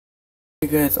Hey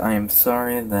guys, I am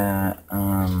sorry that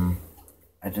I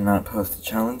did not post a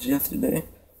challenge yesterday.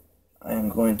 I am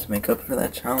going to make up for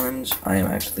that challenge. I am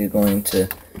actually going to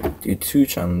do 2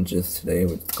 challenges today,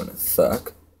 which is gonna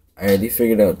suck. I already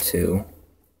figured out 2.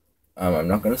 I'm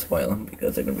not gonna spoil them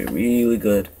because they're gonna be really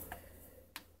good.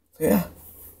 So yeah.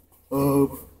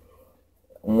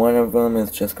 One of them is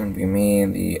just gonna be me,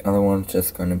 and the other one's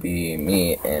just gonna be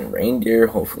me and Reindeer.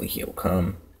 Hopefully he'll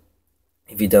come.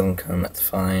 If he doesn't come, that's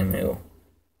fine.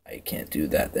 I can't do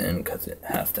that then because it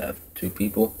has to have 2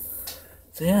 people.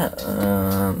 So yeah,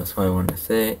 that's what I wanted to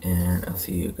say, and I'll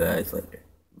see you guys later.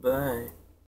 Bye.